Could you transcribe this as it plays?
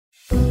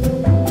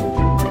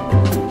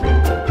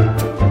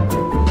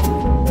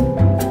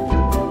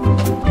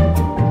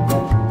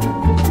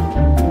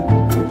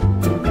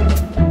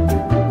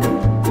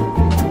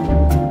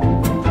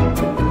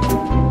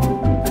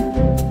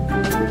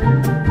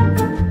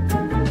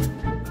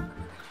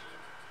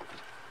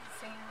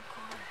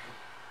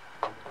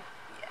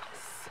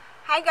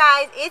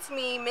guys, it's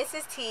me,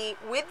 Mrs. T,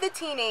 with the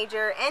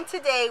teenager, and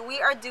today we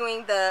are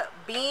doing the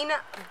Bean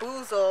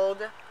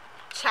Boozled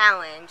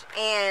challenge.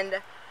 And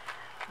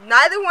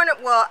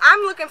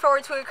I'm looking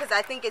forward to it because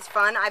I think it's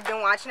fun. I've been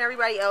watching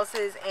everybody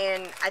else's,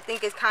 and I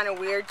think it's kind of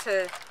weird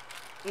to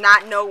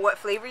not know what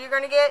flavor you're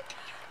gonna get.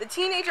 The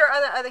teenager,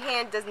 on the other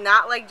hand, does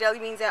not like jelly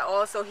beans at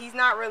all, so he's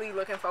not really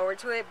looking forward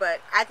to it,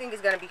 but I think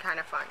it's gonna be kind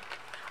of fun.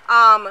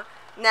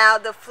 Now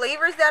the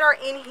flavors that are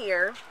in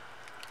here.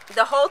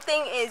 The whole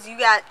thing is you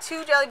got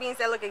two jelly beans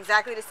that look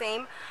exactly the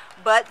same,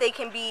 but they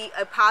can be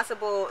a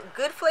possible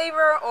good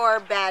flavor or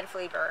bad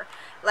flavor.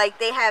 Like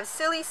they have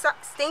stinky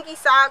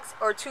socks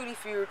or tutti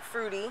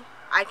fruity.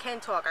 I can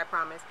talk, I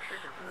promise.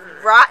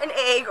 Rotten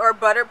egg or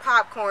buttered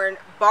popcorn,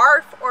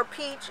 barf or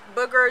peach,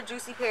 booger,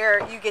 juicy pear.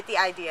 You get the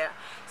idea.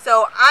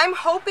 So I'm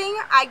hoping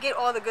I get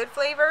all the good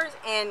flavors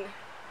and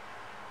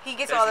he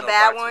gets all the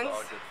bad ones.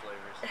 All good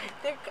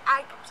flavors.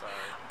 I'm sorry.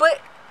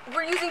 But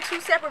we're using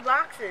two separate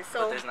boxes,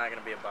 so... But there's not going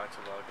to be a box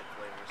with all good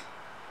flavors.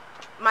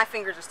 My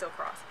fingers are still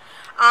crossed.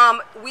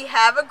 We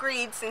have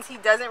agreed, since he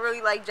doesn't really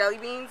like jelly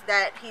beans,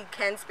 that he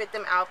can spit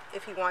them out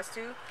if he wants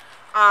to.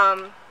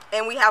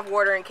 And we have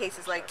water in case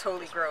it's, like,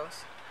 totally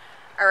gross.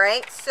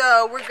 Alright,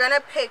 so we're going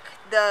to pick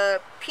the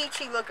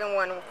peachy-looking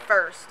one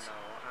first.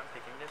 No, I'm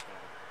picking this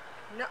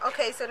one. No,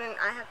 okay, so then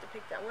I have to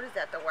pick that. What is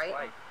that, the white?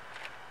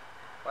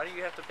 Why do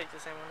you have to pick the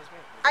same one as me?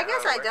 I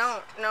guess I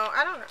don't. No,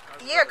 I don't know.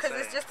 Yeah, because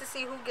it's just to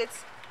see who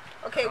gets...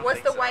 Okay, what's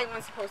the white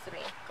one supposed to be?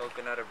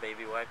 Coconut or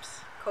baby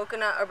wipes.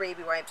 Coconut or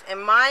baby wipes.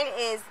 And mine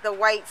is the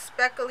white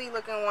speckly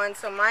looking one.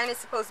 So mine is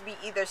supposed to be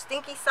either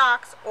stinky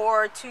socks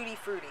or tutti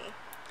fruity.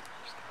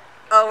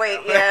 Oh wait,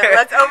 yeah.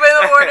 Let's open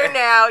the order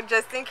now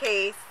just in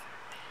case.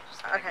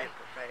 Okay.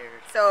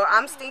 So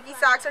I'm stinky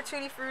socks or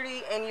tutti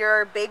fruity and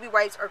your baby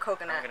wipes or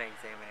coconut. I'm going to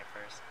examine it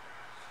first.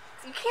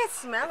 You can't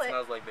smell it. It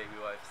smells like baby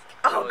wipes.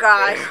 Oh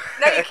gosh.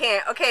 No, you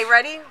can't. Okay,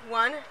 ready?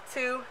 1,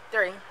 2,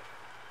 3.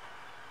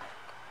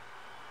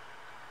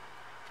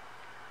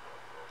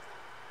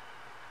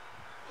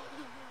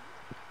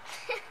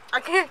 I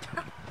can't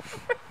tell.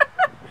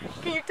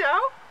 Can you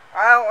tell?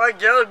 I don't like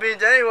jelly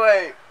beans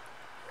anyway.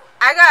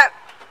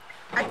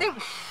 I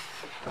think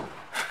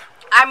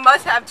I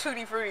must have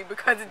tutti frutti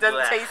because it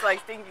doesn't taste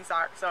like stinky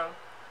socks, so.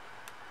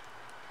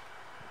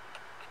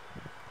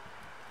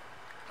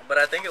 But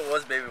I think it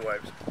was baby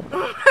wipes.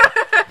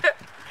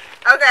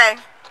 Okay,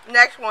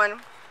 next one.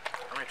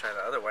 I'm gonna try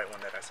the other white one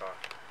that I saw.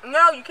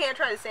 No, you can't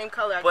try the same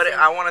color. But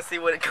I want to see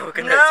what a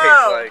coconut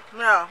tastes like.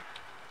 No.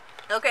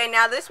 Okay,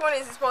 now this one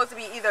is supposed to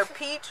be either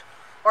peach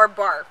or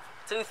barf.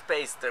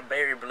 Toothpaste, the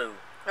berry blue.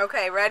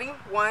 Okay, ready?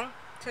 1,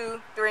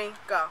 2, 3,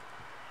 go.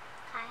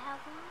 I have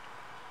one.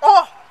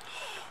 Oh!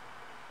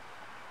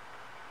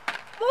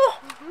 Oh!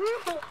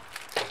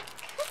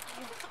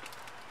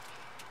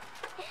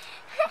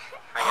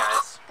 Hi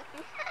guys.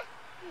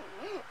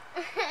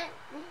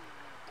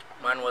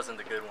 Mine wasn't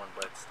the good one,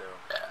 but still,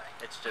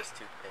 it's just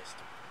toothpaste.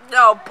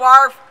 No,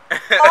 barf.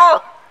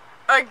 Oh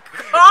my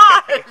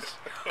gosh!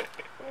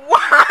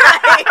 Why?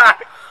 I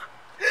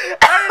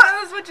didn't know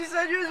that's what you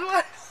said yours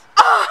was.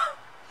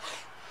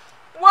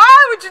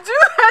 Why would you do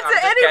that to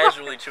anyone? I'm just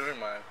casually chewing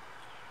mine.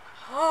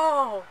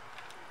 Oh.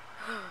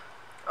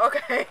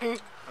 Okay.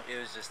 It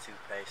was just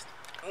toothpaste.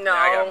 No. Now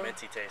I got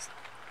minty taste.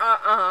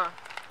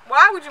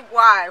 Why would you?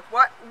 Why?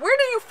 What? Where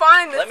do you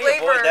find the flavor?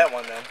 Let me avoid that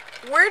one then.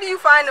 Where do you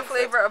find the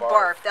flavor of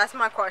barf? That's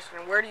my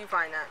question. Where do you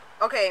find that?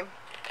 Okay.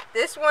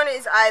 This one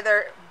is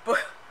either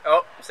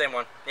oh, same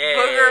one. Yay.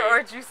 Booger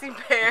or juicy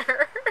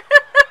pear.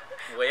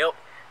 Well.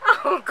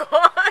 Oh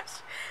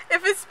gosh.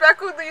 If it's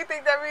speckled, do you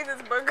think that means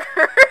it's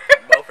booger?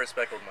 Both are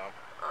speckled, Mom.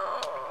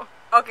 Oh.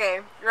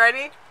 Okay.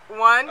 Ready?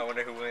 1. I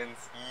wonder who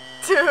wins.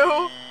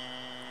 2,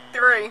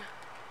 3.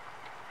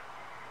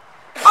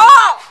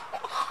 Oh!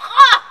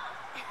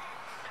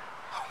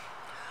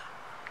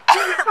 We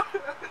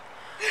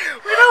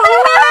don't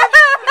win.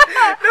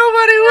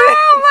 Nobody wins. I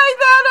don't like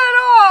that at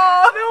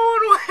all. No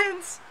one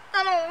wins. I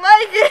don't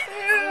like it.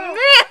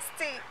 It's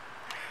nasty.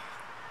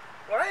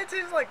 Why it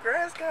tastes like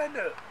grass, kind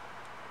of?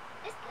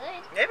 It's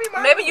good.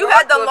 Maybe you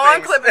had the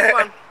lawn clippings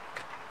one.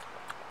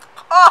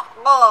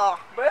 Oh.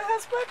 But it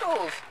has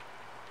speckles.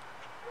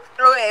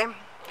 Okay.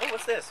 Oh,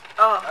 what's this?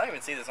 Oh. I don't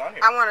even see this on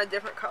here. I want a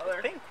different color.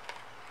 It's pink.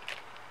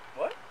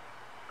 What?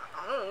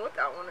 I don't know what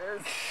that one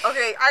is.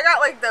 Okay, I got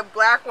like the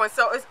black one,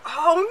 so it's...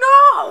 Oh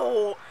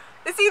no!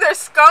 It's either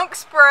skunk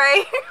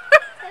spray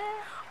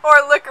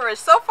or licorice.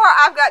 So far,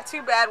 I've got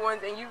 2 bad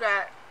ones, and you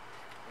got...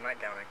 I'm not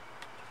counting.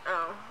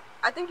 Oh.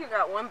 I think you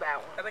got 1 bad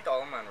one. I think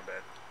all of mine are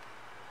bad.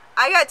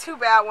 I got 2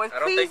 bad ones. I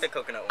don't think the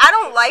coconut one. I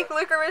don't like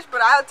licorice,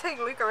 but I'll take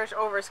licorice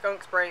over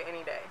skunk spray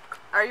any day.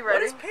 Are you ready?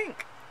 What is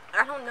pink?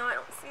 I don't know. I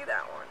don't see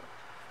that one.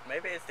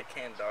 Maybe it's the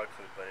canned dog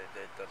food, but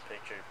the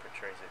picture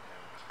portrays it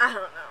I now.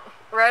 don't know.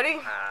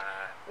 Ready?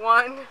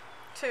 1,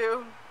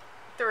 2,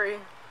 3.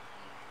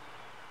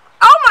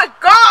 Oh my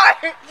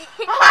god!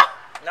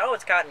 No,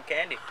 it's cotton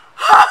candy.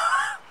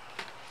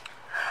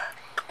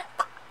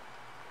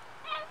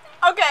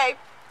 Okay.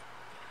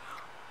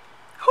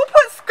 Who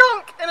put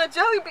skunk in a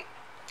jelly bean?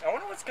 I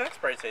wonder what skunk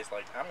spray tastes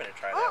like. I'm gonna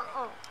try that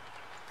one.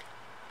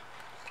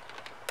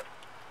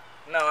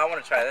 No, I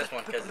want to try this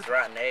one because it's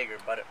rotten egg or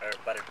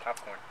buttered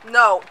popcorn.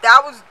 No,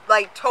 that was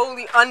like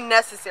totally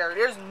unnecessary.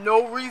 There's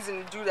no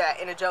reason to do that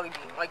in a jelly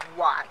bean. Like,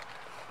 why?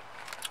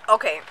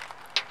 Okay.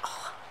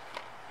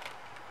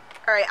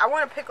 All right, I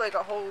want to pick like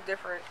a whole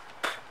different.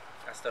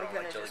 I still don't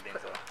like jelly just beans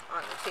put it though.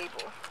 on the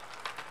table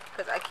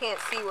because I can't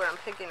see what I'm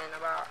picking in the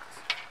box.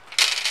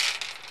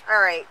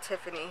 All right,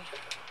 Tiffany.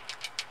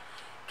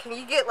 Can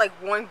you get like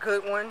one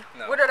good one?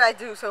 No. What did I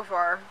do so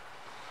far?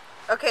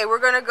 Okay, we're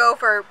gonna go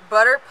for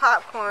buttered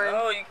popcorn.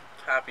 Oh, you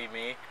copied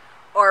me.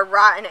 Or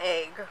rotten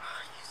egg. Oh,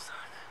 you suck.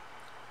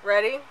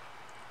 Ready?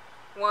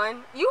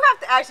 One. You have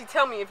to actually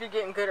tell me if you're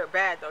getting good or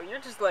bad though. You're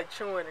just like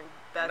chewing and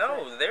that's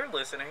No, it. they're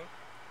listening.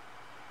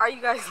 Are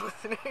you guys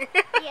listening?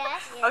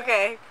 Yes.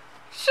 Okay.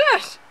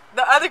 Shush.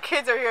 The other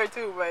kids are here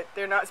too, but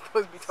they're not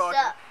supposed to be talking.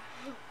 Sup.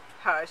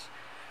 Hush.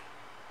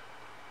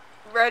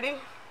 Ready? Hey.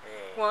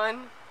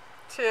 1,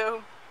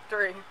 2,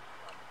 3.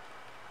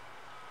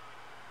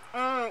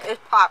 It's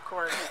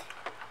popcorn.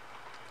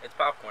 It's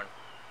popcorn.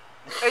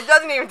 It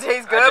doesn't even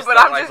taste I good, just but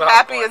don't I'm like just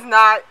happy popcorn. it's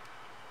not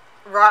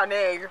rotten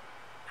egg.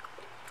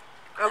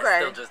 I Okay.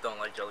 still just don't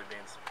like jelly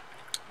beans.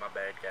 My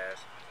bad, guys.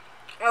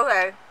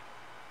 Okay.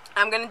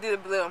 I'm gonna do the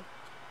blue.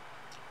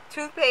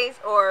 Toothpaste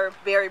or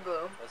berry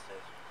blue? What's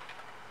this?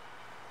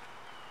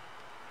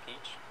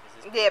 Peach?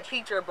 Is this Yeah,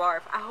 peach or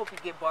barf. I hope you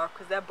get barf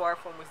because that barf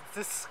one was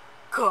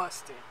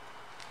disgusting.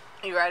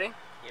 You ready?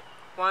 Yep.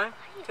 1,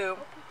 2,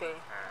 3. Alright.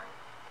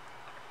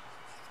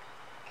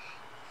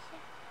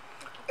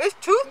 It's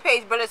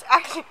toothpaste, but it's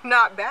actually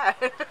not bad.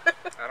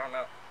 I don't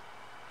know.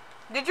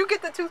 Did you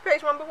get the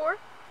toothpaste one before?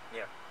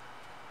 Yeah.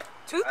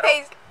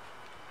 Toothpaste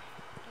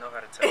Know how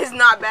to tell. is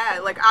not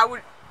bad. Like I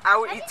would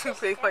I eat think it's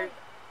toothpaste. good. Like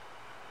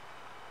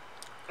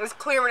it's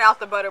clearing out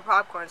the butter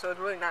popcorn, so it's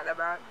really not that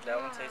bad.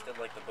 That one tasted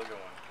like the booger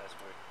one. That's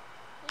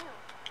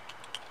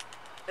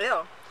weird.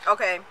 Ew.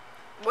 Okay.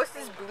 What's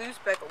this blue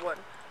speckled one?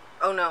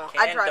 Oh no,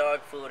 Canned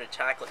dog food and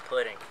chocolate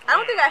pudding. I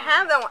don't think I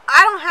have that one.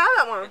 I don't have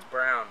that one. It's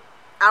brown.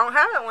 I don't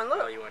have that one. Oh,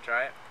 Look. you want to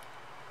try it?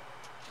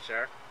 You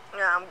sure?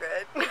 Yeah, I'm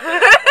good. I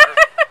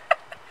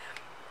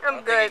I'm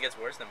don't think good. it gets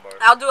worse than barf.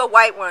 I'll do a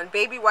white one.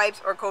 Baby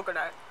wipes or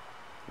coconut.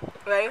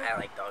 Ready? I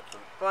like dog food.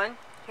 1,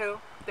 2,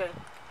 3.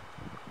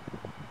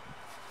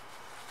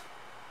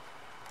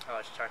 Oh,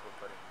 it's chocolate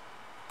pudding.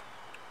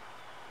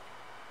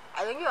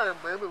 I think you got a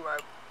baby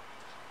wipe.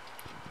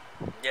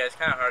 Yeah, it's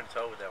kind of hard to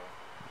tell with that one.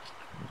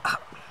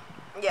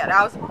 Yeah,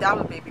 that was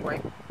baby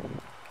wipe. What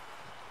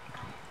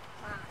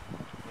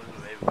does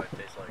the baby wipe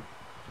taste like?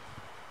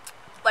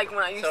 Like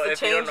when I used So to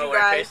if you change don't know you what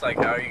it guys. tastes like,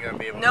 how are you gonna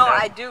be able to No, tell?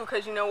 I do,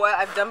 because you know what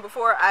I've done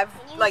before? I've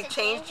You like used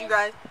to changed change you it?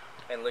 guys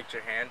And licked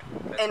your hand?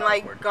 That's and not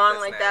like awkward. gone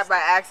That's like that by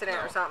nasty. accident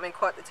No. or something and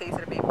caught the taste of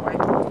the baby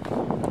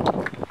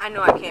wipe. I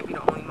know I can't be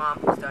the only mom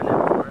who's done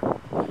that before.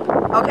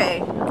 Okay.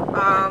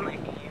 My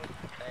hand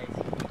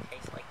because it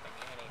tastes like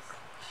bananas.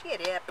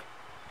 Shit up.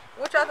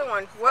 Which other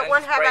one? What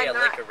one have I Skunk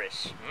not? spray of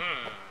licorice.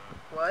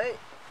 What?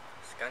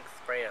 Skunk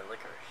spray of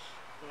licorice.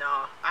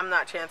 No, I'm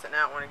not chancing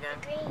that one again.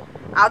 Green.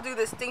 I'll do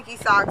the stinky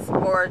socks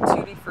or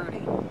tutti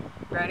frutti.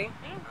 Ready?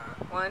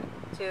 1,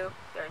 2,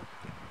 3.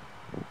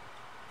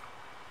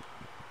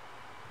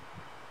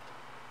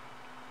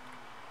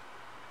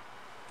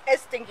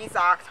 It's stinky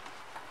socks.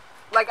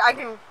 Like I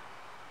can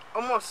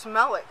almost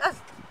smell it. That's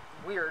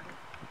weird.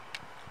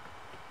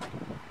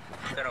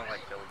 I don't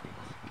like jelly beans.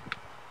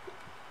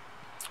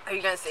 Are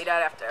you gonna say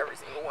that after every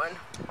single one?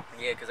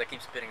 Yeah, because I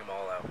keep spitting them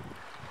all out.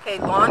 Okay,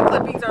 lawn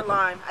clippings or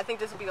lime. I think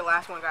this will be the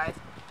last one, guys.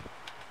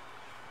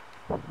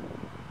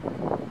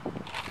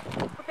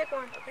 Pick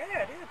one. Okay, I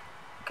did.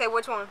 Okay,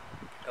 which one?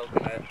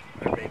 Coconut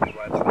or baby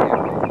wipes.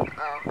 Yeah.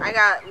 Oh, I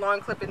got lawn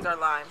clippings or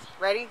lime.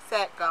 Ready,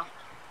 set, go.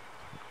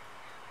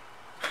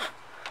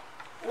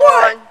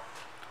 What? One.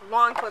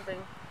 Lawn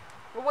clipping.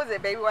 What was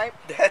it, baby wipe?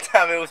 That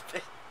time it was.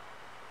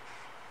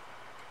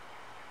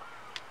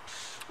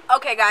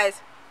 Okay,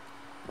 guys.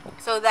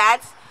 So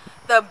that's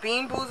the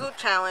Bean Boozled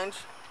challenge.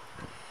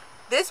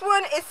 This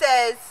one, it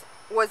says,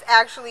 was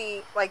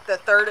actually like the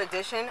 3rd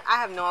edition. I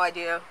have no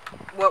idea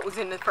what was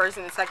in the 1st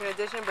and the 2nd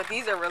edition, but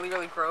these are really,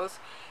 really gross.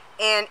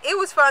 And it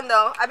was fun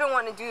though. I've been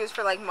wanting to do this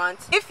for like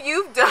months. If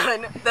you've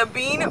done the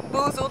Bean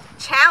Boozled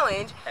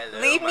challenge,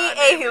 leave me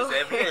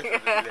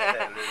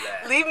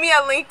leave me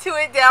a link to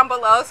it down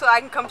below so I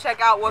can come check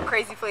out what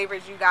crazy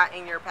flavors you got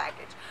in your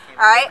package.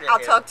 Alright, I'll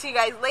talk to you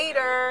guys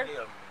later.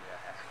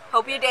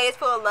 Hope your day is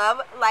full of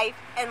love, life,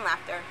 and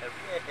laughter.